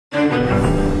Norm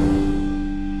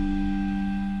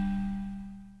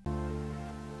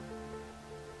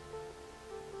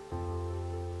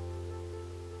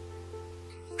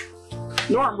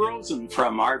Rosen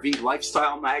from RV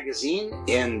Lifestyle Magazine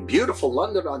in beautiful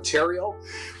London, Ontario,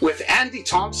 with Andy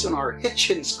Thomson, our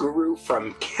Hitchens guru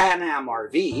from Can-Am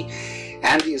RV.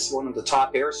 Andy is one of the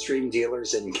top Airstream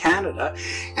dealers in Canada.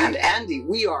 And Andy,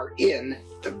 we are in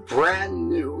the brand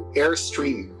new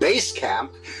Airstream Basecamp,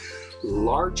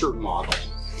 larger model.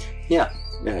 Yeah,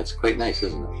 it's quite nice,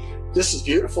 isn't it? This is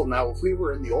beautiful. Now, if we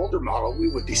were in the older model, we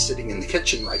would be sitting in the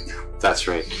kitchen right now. That's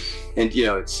right. And, you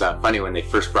know, it's funny, when they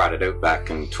first brought it out back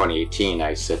in 2018,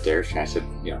 I said to Airstream, I said,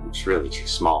 you know, it's really too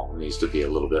small. It needs to be a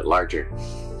little bit larger.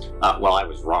 Well, I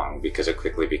was wrong, because it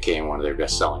quickly became one of their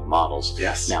best-selling models.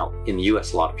 Yes. Now, in the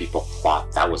U.S., a lot of people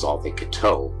thought that was all they could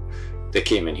tow. They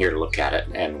came in here to look at it,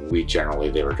 and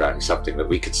they were driving something that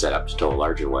we could set up to tow a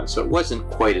larger one. So it wasn't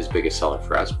quite as big a seller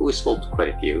for us, but we sold quite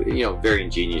a few. You know, very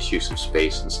ingenious use of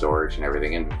space and storage and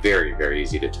everything, and very, very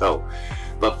easy to tow.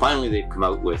 But finally, they've come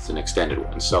out with an extended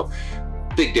one. So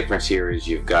big difference here is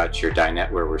you've got your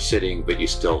dinette where we're sitting, but you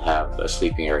still have a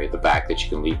sleeping area at the back that you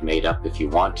can leave made up if you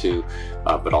want to,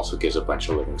 but also gives a bunch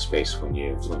of living space when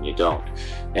you don't.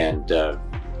 And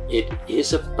it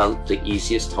is about the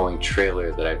easiest towing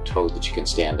trailer that I've towed that you can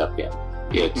stand up in.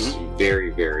 It's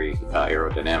very, very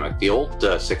aerodynamic. The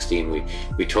old 16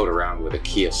 we towed around with a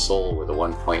Kia Soul with a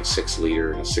 1.6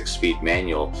 liter and a 6-speed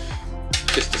manual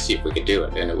just to see if we could do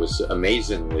it, and it was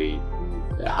amazingly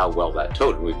how well that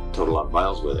towed. We towed a lot of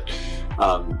miles with it.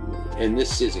 And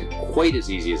this isn't quite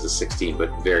as easy as the 16, but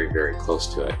very, very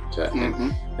close to it.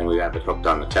 And we have it hooked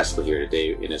on the Tesla here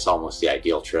today, and it's almost the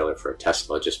ideal trailer for a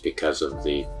Tesla just because of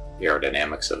the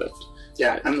aerodynamics of it.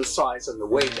 Yeah, and the size and the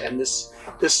weight. And this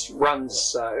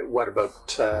runs, what, about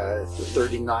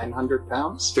 3,900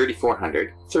 pounds?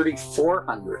 3,400.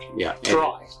 3,400. Yeah.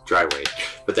 Dry weight.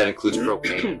 But that includes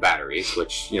propane batteries,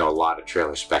 which, you know, a lot of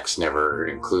trailer specs never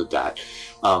include that.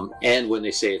 And when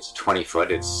they say it's 20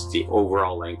 foot, it's the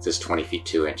overall length is 20 feet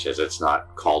 2 inches. It's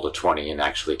not called a 20 and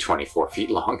actually 24 feet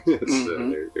long.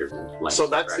 It's, so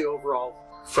that's the overall,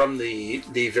 from the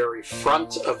very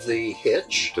front of the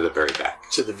hitch to the very back.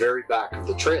 To the very back of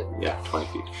the trailer. Yeah, 20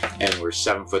 feet. And we're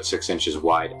 7 foot 6 inches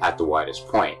wide at the widest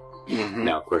point.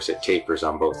 Now, of course, it tapers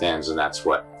on both ends, and that's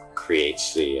what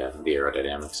creates the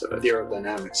aerodynamics of it. The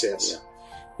aerodynamics, yes.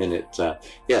 Yeah. And it,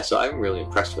 so I'm really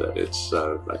impressed with it. It's,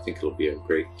 I think it'll be a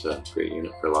great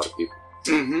unit for a lot of people.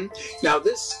 Now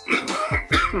this,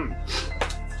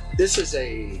 this is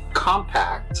a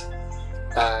compact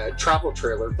travel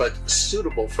trailer, but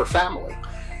suitable for family.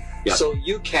 Yeah. So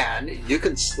you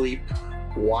can sleep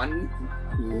one,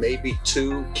 maybe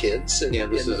two kids in,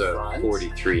 this is a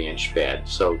 43-inch bed,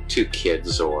 so 2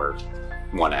 kids or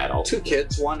 1 adult. 2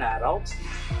 kids, 1 adult.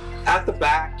 At the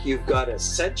back, you've got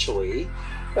essentially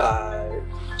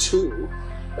 2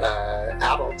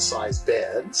 adult-sized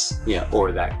beds. Yeah,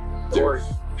 or that. Or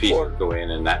people go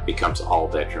in, and that becomes all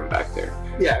bedroom back there.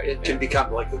 Yeah, it can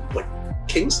become like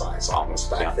king size almost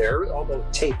back there, although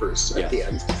it tapers at the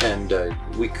end. And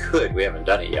we haven't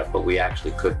done it yet, but we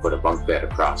actually could put a bunk bed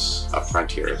across up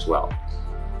front here as well.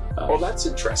 Well, that's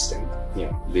interesting.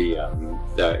 Yeah, the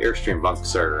Airstream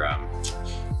bunks are,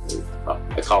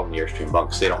 I call them the Airstream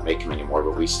bunks. They don't make them anymore,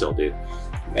 but we still do.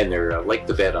 And they're like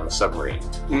the bed on a submarine.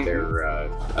 They're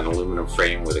an aluminum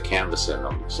frame with a canvas in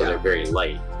them, so they're very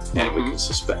light. And we can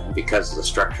suspend, because of the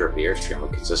structure of the Airstream,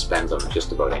 we can suspend them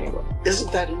just about anywhere. Isn't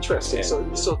that interesting?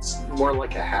 And so it's more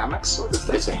like a hammock sort of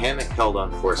thing? It's a hammock held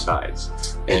on 4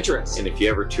 sides. Interesting. And if you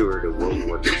ever toured a World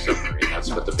War II submarine,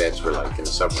 that's what the beds were like in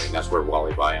the submarine. That's where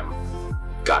Wally Byam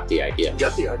got the idea.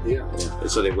 Yeah.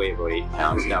 So they weigh about 8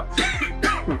 pounds. Now,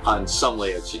 on some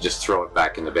layouts, you just throw it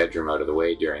back in the bedroom out of the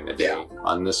way during the day.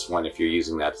 On this one, if you're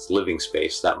using that as living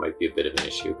space, that might be a bit of an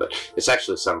issue. But it's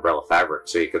actually sunbrella fabric,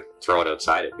 so you could throw it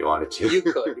outside if you wanted to. You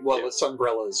could. Well, the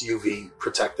sunbrella is UV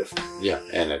protective. Yeah,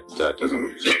 and it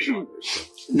doesn't absorb.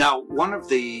 Now, one of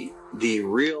the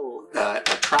real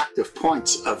attractive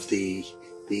points of the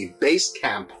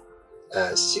Basecamp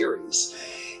series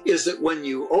is that when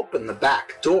you open the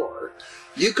back door,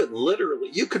 you could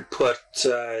put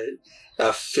a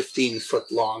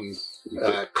 15-foot long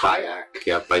kayak,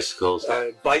 bicycles,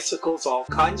 all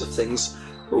kinds of things,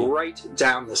 right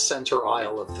down the center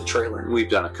aisle of the trailer.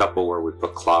 We've done a couple where we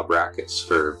put claw brackets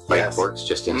for bike ports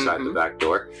just inside the back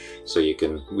door, so you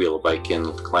can wheel a bike in,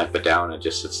 clamp it down, and it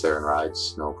just sits there and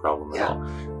rides, no problem at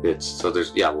all. So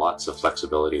there's lots of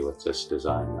flexibility with this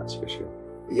design, that's for sure.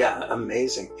 Yeah,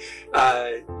 amazing.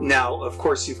 Now, of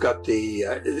course, you've got the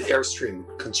Airstream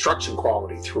construction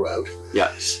quality throughout.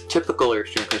 Yes, typical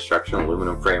Airstream construction,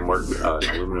 aluminum framework,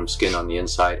 aluminum skin on the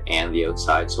inside and the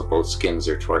outside, so both skins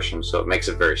are torsion, so it makes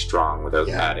it very strong without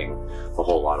adding a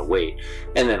whole lot of weight,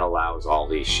 and then allows all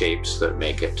these shapes that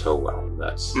make it tow well.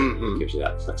 That's gives you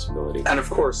that flexibility. And of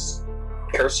course,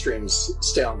 Airstreams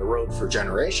stay on the road for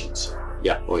generations.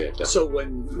 Yeah, oh yeah, definitely. So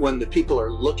when the people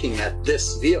are looking at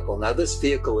this vehicle, now this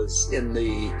vehicle is in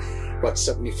the, what,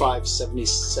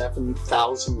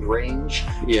 77,000 range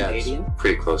Canadian? It's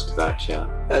pretty close to that, yeah.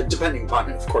 Depending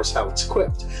upon, of course, how it's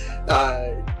equipped.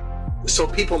 So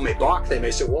people may balk, they may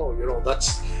say, whoa, you know,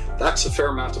 that's a fair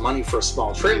amount of money for a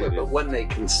small trailer, but when they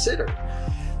consider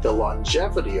the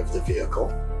longevity of the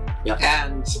vehicle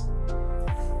and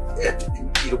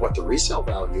you know, what the resale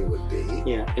value would be.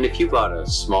 Yeah, and if you bought a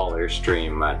small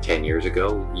Airstream 10 years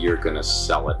ago, you're going to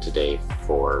sell it today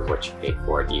for what you paid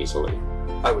for it easily.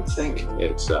 I would think.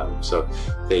 It's so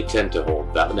they tend to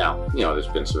hold that. Now, you know, there's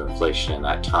been some inflation in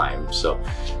that time, so,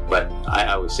 but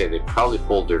I would say they probably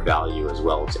hold their value as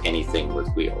well as anything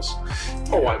with wheels.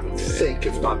 Oh, I would think,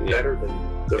 if not better than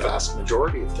the vast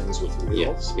majority of things with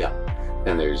wheels. Yeah,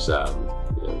 and there's I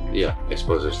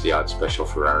suppose there's the odd special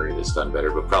Ferrari that's done better,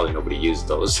 but probably nobody used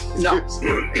those. No,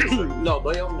 no,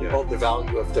 they only hold the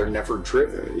value if they're never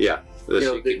driven. Yeah, this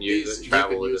you can use it,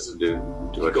 travel with it, do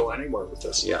it. Go anywhere with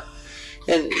this. Yeah,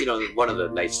 and you know, one of the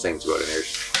nice things about an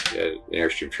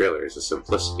Airstream trailer is the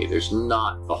simplicity. There's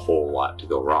not a whole lot to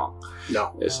go wrong.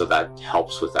 No. So that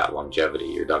helps with that longevity.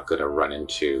 You're not going to run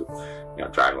into, you know,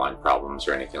 driveline problems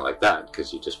or anything like that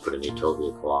because you just put a new tow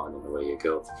vehicle on and away you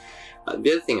go.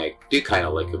 The other thing I do kind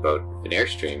of like about an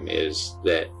Airstream is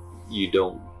that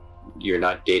you're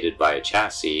not dated by a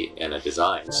chassis and a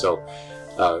design. So,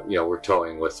 you know, we're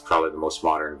towing with probably the most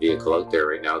modern vehicle out there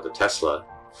right now, the Tesla.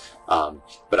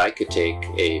 But I could take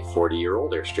a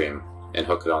 40-year-old Airstream and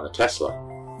hook it on the Tesla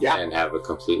and have a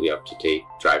completely up-to-date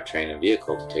drivetrain and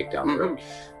vehicle to take down the road.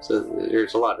 So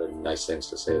there's a lot of nice things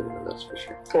to say there, that's for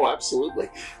sure. Oh, absolutely.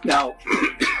 Now,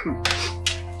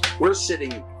 we're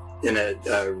sitting in a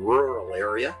rural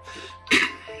area.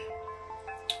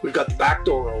 We've got the back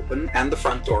door open and the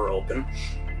front door open,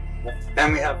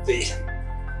 and we have the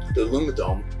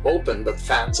Lumidome open but the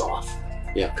fans off.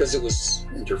 Yeah, because it was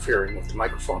interfering with the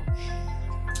microphone.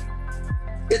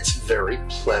 It's very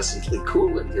pleasantly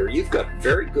cool in here. You've got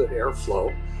very good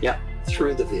airflow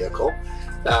through the vehicle,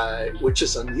 which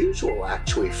is unusual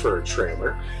actually for a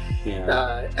trailer.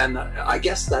 Yeah. And I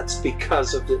guess that's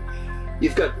because of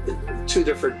you've got two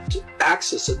different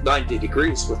axes at 90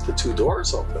 degrees with the two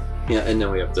doors open. Yeah, and then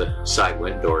we have the side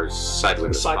windows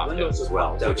as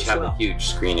well, which have a huge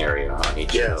screen area on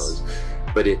each of those.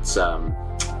 But it's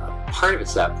part of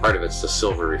it's that, part of it's the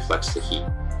silver reflects the heat.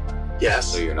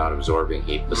 Yes. So you're not absorbing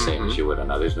heat the same as you would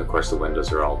on others, and of course the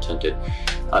windows are all tinted.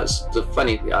 The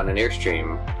funny on an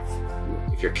Airstream,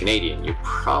 if you're Canadian, you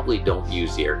probably don't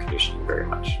use the air conditioning very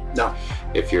much. No.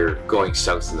 If you're going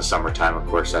south in the summertime, of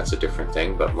course that's a different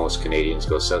thing. But most Canadians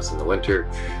go south in the winter.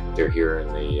 They're here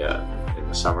in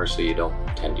the summer, so you don't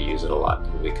tend to use it a lot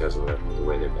because of the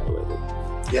way they're ventilated.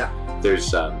 Yeah. There's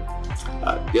the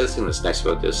other thing that's nice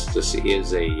about this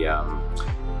is a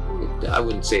I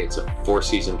wouldn't say it's a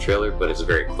 4-season trailer, but it's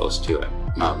very close to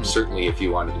it. Certainly if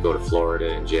you wanted to go to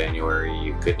Florida in January,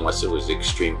 you could, unless it was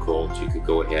extreme cold, you could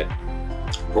go ahead,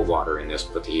 put water in this,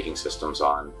 put the heating systems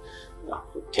on,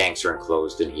 tanks are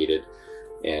enclosed and heated,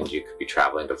 and you could be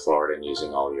traveling to Florida and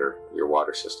using all your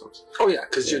water systems. Oh yeah,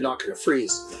 because you're not going to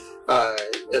freeze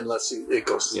unless it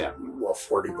goes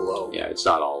 40 below. Yeah, it's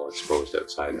not all exposed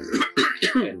outside.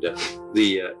 And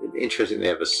interesting, they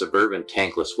have a Suburban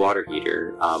tankless water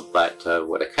heater, but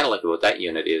what I kind of like about that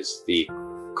unit is the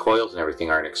coils and everything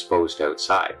aren't exposed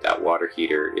outside. That water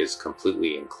heater is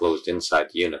completely enclosed inside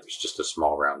the unit. There's just a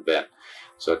small round vent,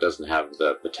 so it doesn't have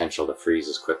the potential to freeze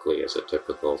as quickly as a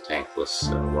typical tankless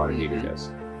water heater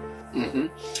does.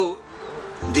 So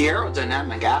the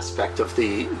aerodynamic aspect of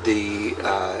the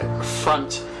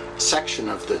front section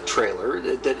of the trailer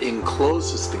that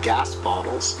encloses the gas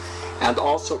bottles and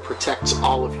also protects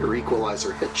all of your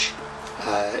equalizer hitch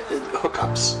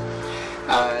hookups.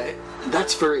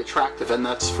 That's very attractive, and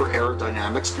that's for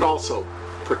aerodynamics, but also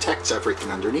protects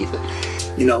everything underneath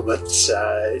it. You know, but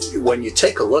when you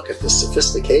take a look at the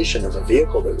sophistication of a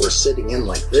vehicle that we're sitting in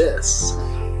like this,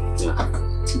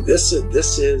 this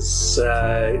is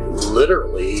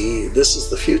literally, this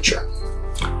is the future.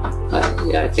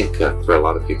 Yeah, I think for a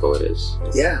lot of people it is.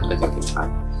 Yeah. I think in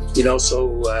time. You know,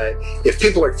 so if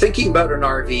people are thinking about an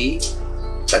RV,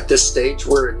 at this stage,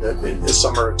 we're in the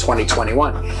summer of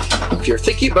 2021. If you're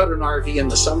thinking about an RV in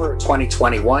the summer of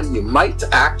 2021, you might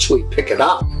actually pick it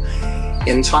up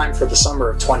in time for the summer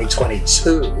of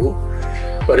 2022.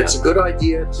 But it's a good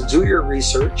idea to do your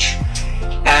research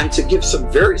and to give some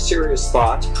very serious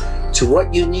thought to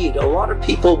what you need. A lot of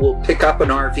people will pick up an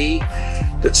RV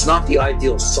that's not the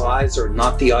ideal size or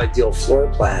not the ideal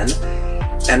floor plan.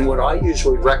 And what I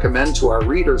usually recommend to our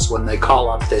readers when they call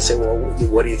up, they say, well,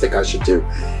 what do you think I should do?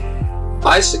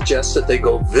 I suggest that they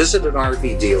go visit an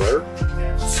RV dealer,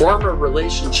 form a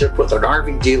relationship with an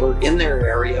RV dealer in their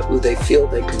area who they feel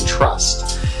they can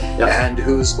trust, and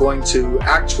who's going to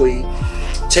actually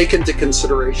take into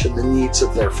consideration the needs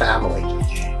of their family.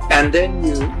 And then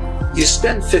you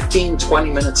spend 15, 20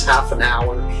 minutes, half an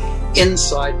hour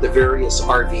inside the various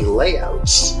RV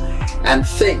layouts and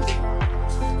think,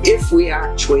 if we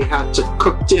actually had to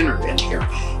cook dinner in here,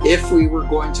 if we were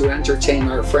going to entertain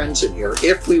our friends in here,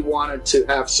 if we wanted to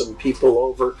have some people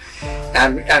over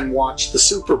and watch the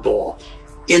Super Bowl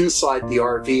inside the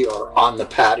RV or on the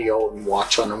patio and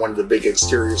watch on one of the big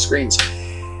exterior screens,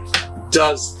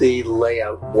 does the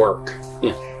layout work?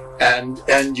 Yeah.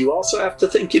 And you also have to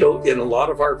think, in a lot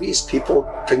of RVs, people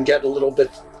can get a little bit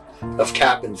of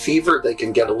cabin fever. They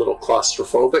can get a little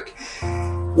claustrophobic.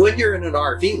 When you're in an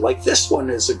RV, like this one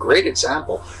is a great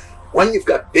example, when you've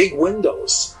got big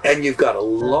windows and you've got a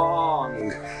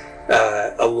long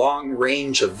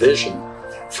range of vision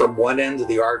from one end of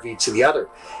the RV to the other,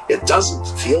 it doesn't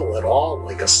feel at all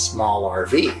like a small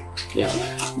RV. Yeah,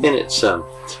 and it's and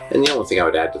the only thing I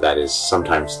would add to that is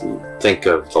sometimes think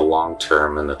of the long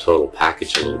term and the total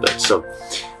package a little bit. So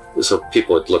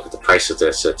people would look at the price of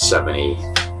this at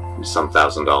 $70-some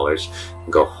thousand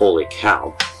and go, holy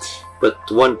cow. But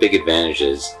the one big advantage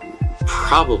is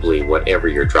probably whatever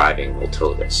you're driving will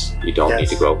tow this. You don't need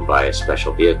to go out and buy a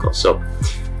special vehicle. So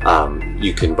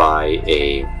you can buy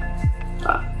a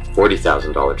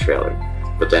 $40,000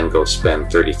 trailer, but then go spend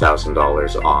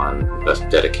 $30,000 on a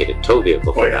dedicated tow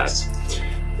vehicle for that.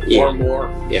 Or more.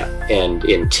 Yeah, and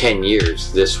in 10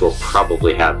 years, this will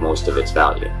probably have most of its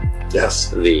value. Yes.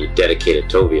 The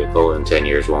dedicated tow vehicle in 10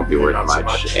 years won't be worth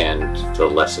much, and the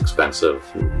less expensive,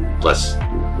 less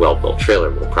well-built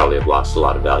trailer will probably have lost a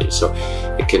lot of value. So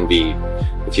it can be,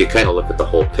 if you kind of look at the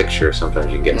whole picture, sometimes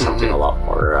you can get something a lot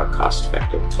more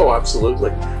cost-effective. Oh,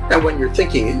 absolutely. And when you're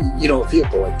thinking, a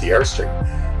vehicle like the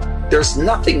Airstream, there's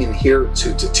nothing in here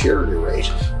to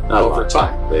deteriorate over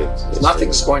time.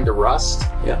 Nothing's going to rust.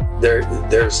 Yeah.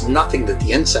 There's nothing that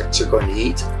the insects are going to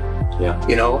eat. Yeah.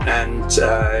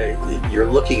 And you're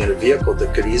looking at a vehicle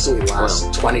that could easily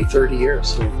last 20, 30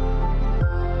 years.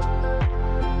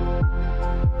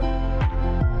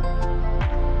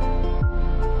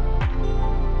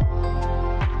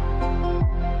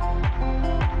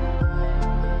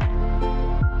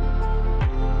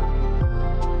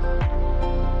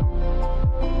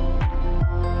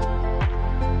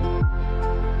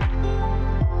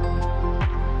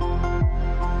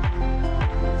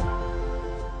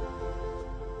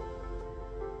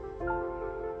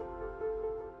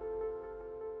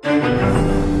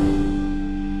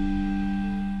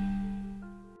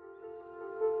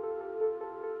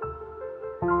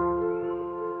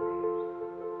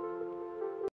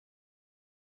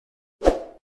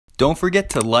 Don't forget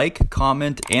to like,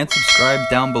 comment, and subscribe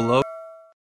down below.